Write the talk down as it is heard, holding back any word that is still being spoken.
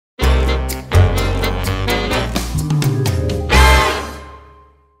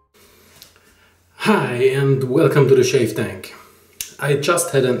Hi and welcome to the shave tank. I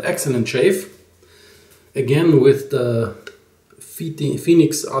just had an excellent shave, again with the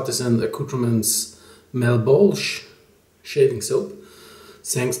Phoenix Artisan Accoutrements Malbolge shaving soap.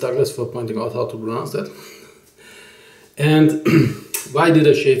 Thanks Douglas for pointing out how to pronounce that. And why did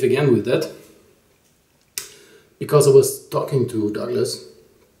I shave again with that? Because I was talking to Douglas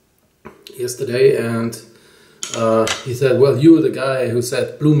yesterday and he said, well, you were the guy who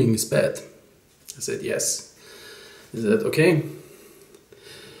said blooming is bad. I said, yes. He said, okay,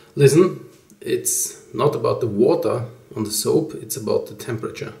 listen, it's not about the water on the soap, it's about the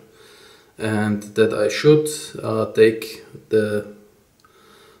temperature. And that I should take the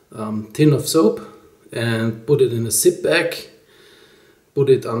tin of soap and put it in a zip bag, put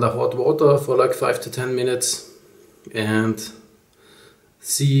it under hot water for like 5 to 10 minutes and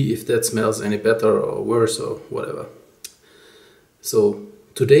see if that smells any better or worse or whatever. So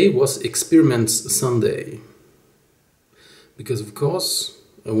today was Experiments Sunday, because of course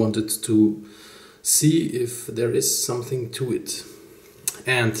I wanted to see if there is something to it.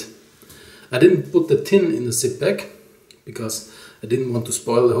 And I didn't put the tin in the zip bag because I didn't want to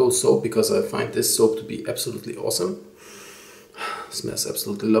spoil the whole soap, because I find this soap to be absolutely awesome. It smells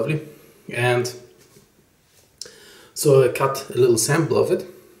absolutely lovely. And so I cut a little sample of it,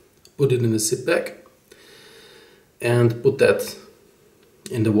 put it in a zip bag and put that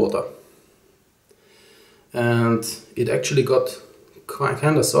in the water. And it actually got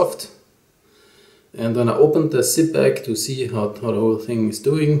kind of soft. And when I opened the zip bag to see how the whole thing is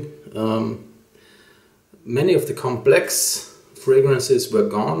doing, many of the complex fragrances were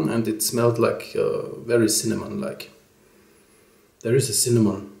gone and it smelled like very cinnamon-like. There is a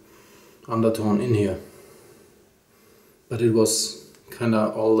cinnamon undertone in here, but it was kind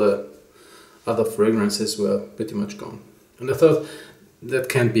of all the other fragrances were pretty much gone. And I thought, that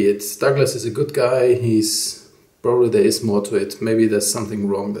can't be it. Douglas is a good guy, probably there is more to it. Maybe there's something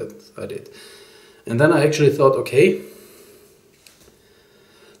wrong that I did. And then I actually thought, okay,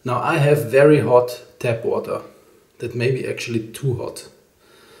 now I have very hot tap water that may be actually too hot,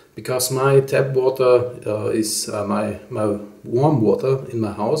 because my tap water my warm water in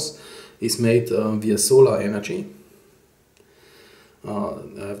my house is made via solar energy. I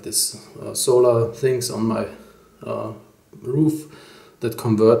have this solar things on my roof that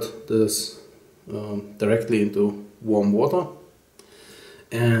convert this directly into warm water.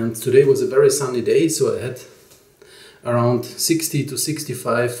 And today was a very sunny day, so I had around 60 to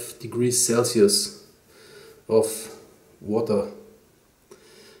 65 degrees Celsius of water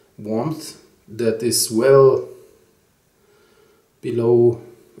warmth. That is well below,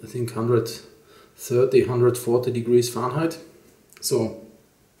 I think, 130, 140 degrees Fahrenheit. So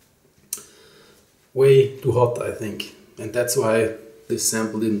way too hot, I think. And that's why this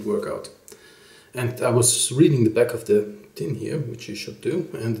sample didn't work out. And I was reading the back of the tin here, which you should do,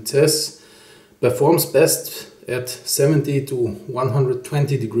 and it says performs best at 70 to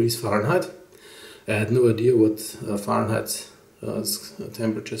 120 degrees Fahrenheit. I had no idea what Fahrenheit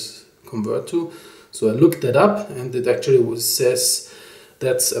temperatures convert to, so I looked that up and it actually says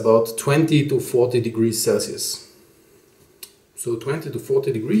that's about 20 to 40 degrees Celsius. So 20 to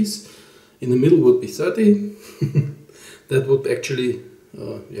 40 degrees, in the middle would be 30. That would actually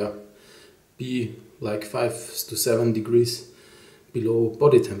be like 5 to 7 degrees below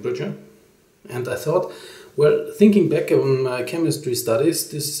body temperature. And I thought, well, thinking back on my chemistry studies,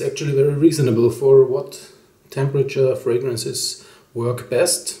 this is actually very reasonable for what temperature fragrances work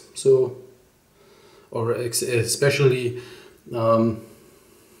best. So, or especially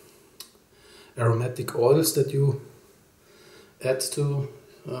aromatic oils that you add to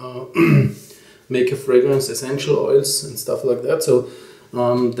make a fragrance, essential oils and stuff like that. So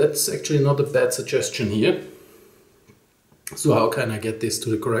that's actually not a bad suggestion here. So how can I get this to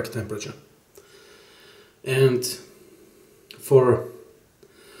the correct temperature? And for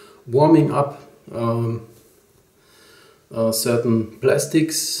warming up certain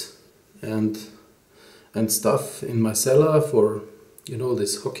plastics and stuff in my cellar, for, you know,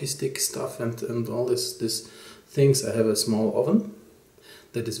 this hockey stick stuff and all this things, I have a small oven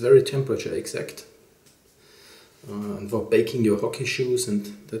that is very temperature exact, and for baking your hockey shoes and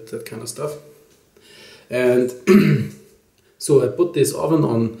that kind of stuff. And so I put this oven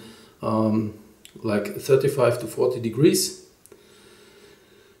on like 35 to 40 degrees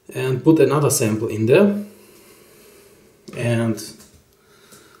and put another sample in there and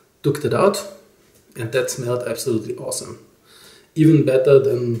took that out, and that smelled absolutely awesome. Even better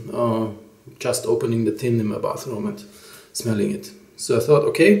than just opening the tin in my bathroom and smelling it. So I thought,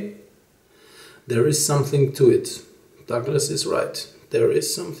 okay, there is something to it. Douglas is right. there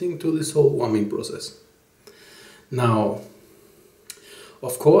is something to this whole warming process. Now,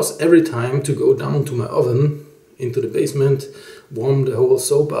 of course, every time to go down to my oven into the basement, warm the whole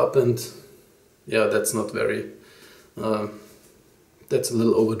soap up, and yeah, that's not very, that's a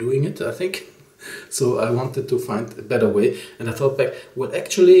little overdoing it, I think. So I wanted to find a better way, and I thought back, well,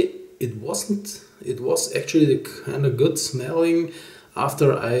 actually it wasn't, it was actually kind of good smelling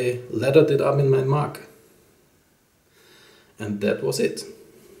after I lathered it up in my mug. And that was it.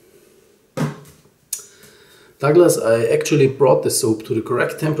 Douglas, I actually brought the soap to the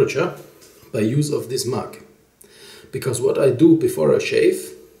correct temperature by use of this mug. Because what I do before I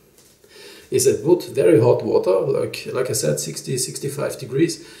shave is I put very hot water, like I said, 60-65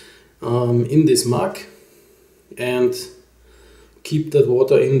 degrees, in this mug, and keep that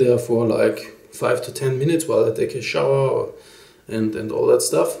water in there for like 5 to 10 minutes while I take a shower and all that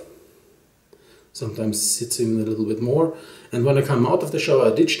stuff. Sometimes sits in a little bit more. And when I come out of the shower,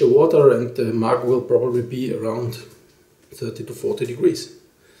 I ditch the water, and the mug will probably be around 30 to 40 degrees.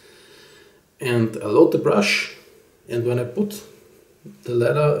 And I load the brush, and when I put the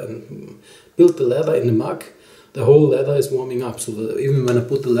lather and build the lather in the mug, the whole lather is warming up. So that even when I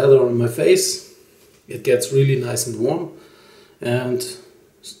put the lather on my face, it gets really nice and warm, and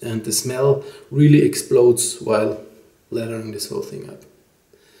the smell really explodes while lathering this whole thing up.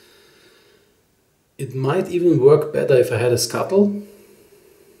 It might even work better if I had a scuttle,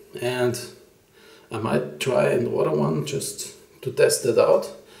 and I might try and order one just to test it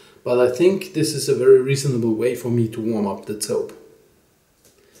out. But I think this is a very reasonable way for me to warm up the soap.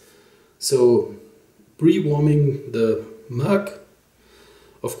 So, pre-warming the mug,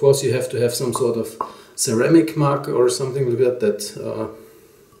 of course you have to have some sort of ceramic mug or something like that that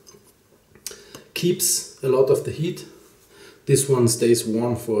keeps a lot of the heat. This one stays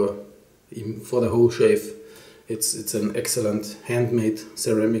warm for the whole shave. It's an excellent handmade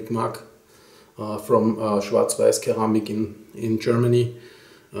ceramic mug from Schwarz-Weiß Keramik in Germany.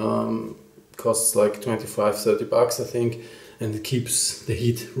 Costs like 25-30 bucks, I think, and it keeps the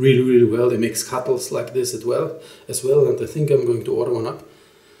heat really well. They make scuttles like this as well, and I think I'm going to order one up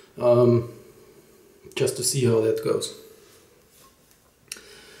just to see how that goes.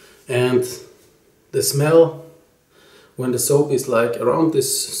 And the smell when the soap is like around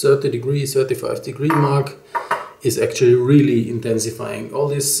this 30 degree, 35 degree mark is actually really intensifying. All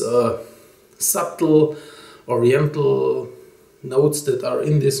these subtle oriental notes that are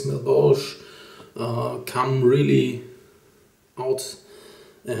in this Melbourge come really out,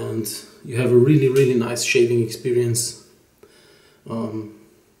 and you have a really nice shaving experience.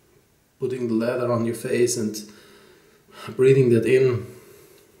 Putting the lather on your face and breathing that in,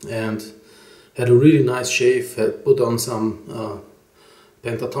 and had a really nice shave. Had put on some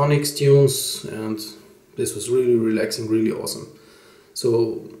pentatonics tunes, and this was really relaxing, really awesome.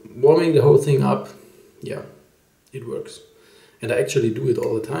 So warming the whole thing up, yeah, it works. And I actually do it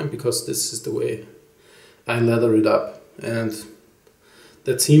all the time because this is the way I lather it up, and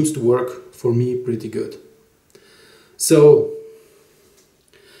that seems to work for me pretty good. So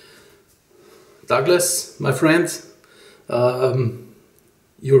Douglas, my friend,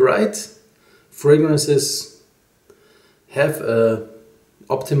 you're right. Fragrances have a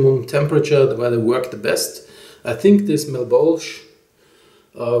optimum temperature where they work the best. I think this Melbourge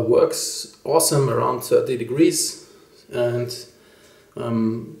works awesome around 30 degrees, and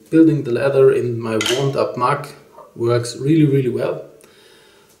building the lather in my warmed up mug works really well.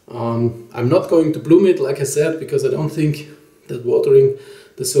 I'm not going to bloom it, like I said, because I don't think that watering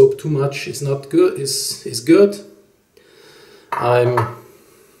the soap too much is not good. Is good. I'm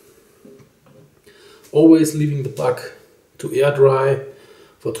always leaving the plug to air dry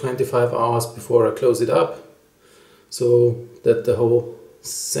for 25 hours before I close it up, so that the whole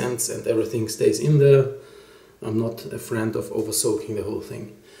scents and everything stays in there. I'm not a friend of over soaking the whole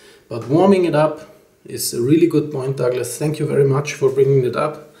thing. But warming it up is a really good point, Douglas. Thank you very much for bringing it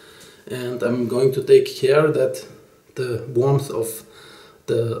up. And I'm going to take care that the warmth of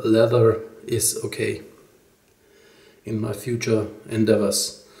the leather is okay in my future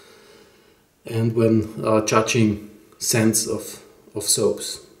endeavors. And when judging scents of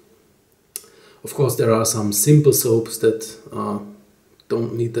soaps. Of course, there are some simple soaps that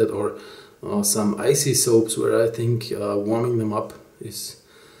don't need that, or some icy soaps where I think warming them up is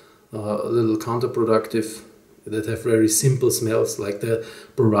a little counterproductive, that have very simple smells, like the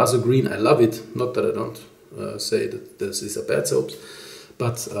Barazo Green. I love it, not that I don't say that this is a bad soap,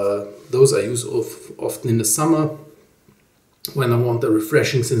 but those I use often in the summer when I want a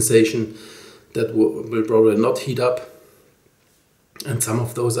refreshing sensation that will probably not heat up. And some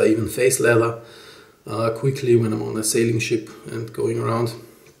of those are even face leather, quickly when I'm on a sailing ship and going around,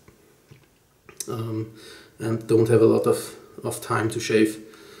 and don't have a lot of time to shave.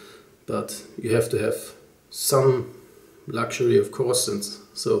 But you have to have some luxury, of course, and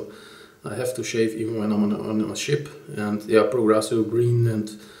so I have to shave even when I'm on a ship. And yeah, Progresso green and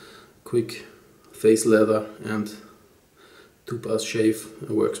quick face leather and 2-pass shave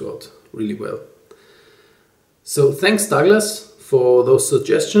works out really well. So thanks, Douglas, for those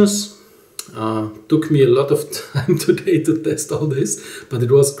suggestions. Took me a lot of time today to test all this, but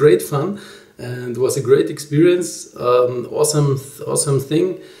it was great fun and was a great experience. Awesome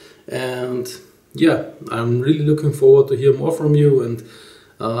thing. And yeah, I'm really looking forward to hear more from you, and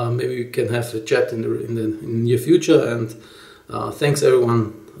maybe we can have a chat in the near future. And thanks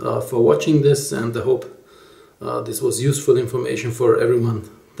everyone for watching this, and I hope this was useful information for everyone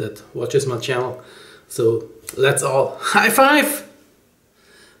that watches my channel. So let's all high five!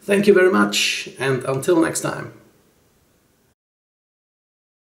 Thank you very much, and until next time.